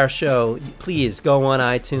like our show, please go on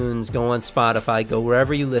iTunes, go on Spotify, go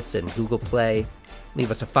wherever you listen, Google Play. Leave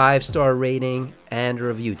us a 5-star rating and a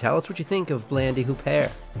review. Tell us what you think of Blandy Hooper.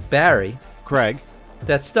 Barry. Craig.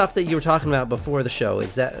 That stuff that you were talking about before the show,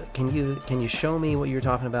 is that can you show me what you were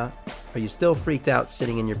talking about? Are you still freaked out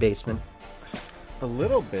sitting in your basement? A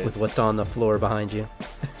little bit. With what's on the floor behind you?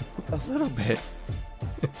 A little bit.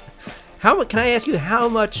 Can I ask you how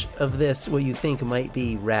much of this what you think might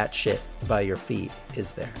be rat shit by your feet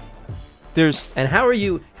is there? And how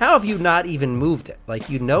have you not even moved it?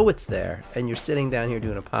 Like, you know it's there and you're sitting down here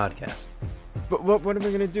doing a podcast. But what am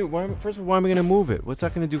I going to do? First of all, why am I going to move it? What's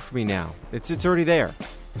that going to do for me now? It's already there.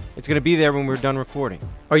 It's going to be there when we're done recording.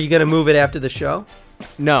 Are you going to move it after the show?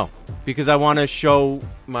 No, because I want to show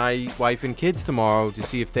my wife and kids tomorrow to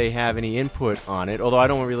see if they have any input on it, although I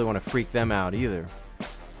don't really want to freak them out either.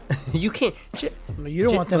 You can't. You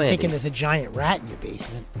don't want them thinking there's a giant rat in your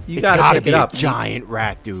basement. It's gotta be a giant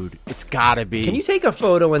rat, dude. It's gotta be. Can you take a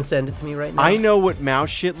photo and send it to me right now? I know what mouse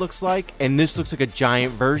shit looks like, and this looks like a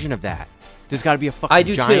giant version of that. There's gotta be a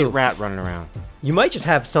fucking giant rat running around. You might just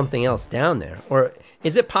have something else down there. Or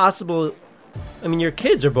is it possible I mean, your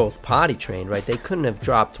kids are both potty trained, right? They couldn't have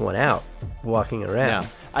dropped one out walking around. No.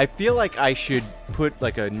 I feel like I should put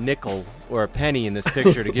like a nickel or a penny in this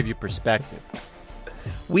picture to give you perspective.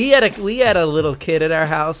 We had a little kid at our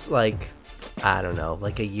house, like, I don't know,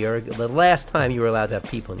 like a year ago. The last time you were allowed to have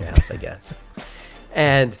people in your house, I guess.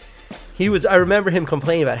 And I remember him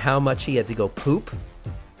complaining about how much he had to go poop.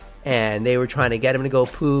 And they were trying to get him to go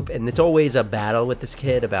poop. And it's always a battle with this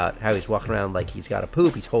kid about how he's walking around like he's got to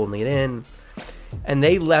poop. He's holding it in. And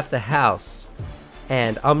they left the house.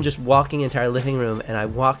 And I'm just walking into our living room. And I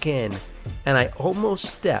walk in. And I almost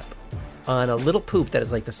step on a little poop that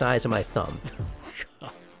is like the size of my thumb.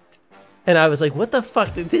 And I was like, what the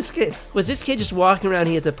fuck? Was this kid just walking around?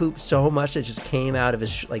 He had to poop so much that it just came out of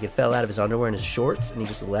his, like it fell out of his underwear and his shorts. And he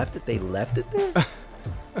just left it. They left it there.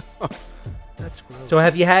 That's gross. So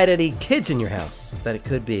have you had any kids in your house that it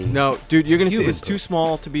could be? No, dude, you're going to see Human it's too poop.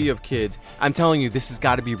 small to be of kids. I'm telling you, this has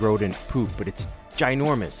got to be rodent poop, but it's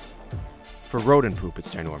ginormous. For rodent poop, it's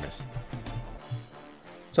ginormous.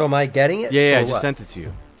 So am I getting it? Yeah, Or I just what? sent it to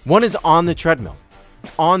you. One is on the treadmill.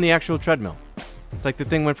 On the actual treadmill. It's like the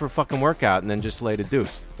thing went for a fucking workout and then just laid a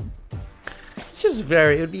deuce. It's just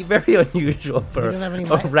it would be very unusual for You don't have any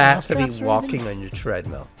a rat mouse to be traps or walking anything? on your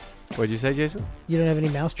treadmill. What'd you say, Jason? You don't have any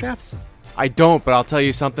mouse traps? I don't, but I'll tell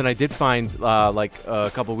you something I did find like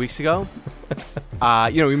a couple weeks ago.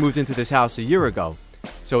 We moved into this house a year ago.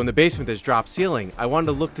 So in the basement, there's drop ceiling. I wanted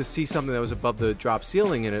to look to see something that was above the drop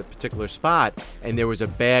ceiling in a particular spot, and there was a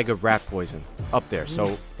bag of rat poison up there.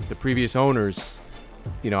 So the previous owners,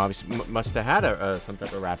 obviously must have had some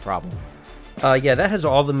type of rat problem. Yeah, that has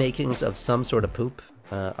all the makings of some sort of poop,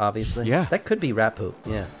 obviously. Yeah. That could be rat poop,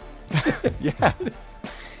 yeah. Yeah.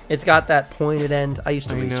 It's got that pointed end. I used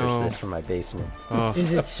to I research know. this for my basement.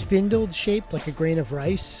 Is it spindled shaped like a grain of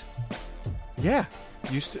rice? Yeah.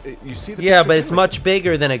 You see the Yeah, picture but it's too? much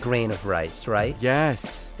bigger than a grain of rice, right?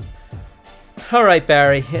 Yes. All right,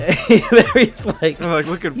 Barry. Barry's like, I'm like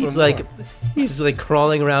looking for he's like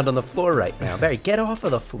crawling around on the floor right now. Barry, get off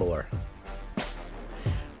of the floor.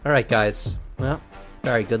 All right, guys. Well,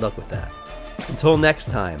 Barry, good luck with that. Until next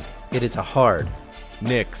time, it is a hard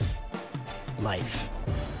Knicks. Life.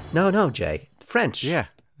 No, Jay. French. Yeah,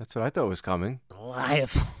 that's what I thought was coming.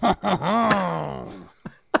 Life.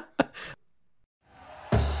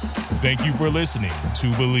 Thank you for listening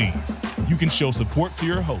to Believe. You can show support to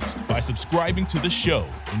your host by subscribing to the show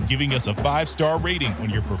and giving us a 5-star rating on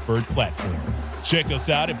your preferred platform. Check us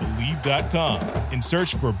out at Believe.com and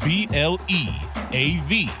search for BLEAV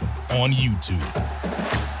on YouTube.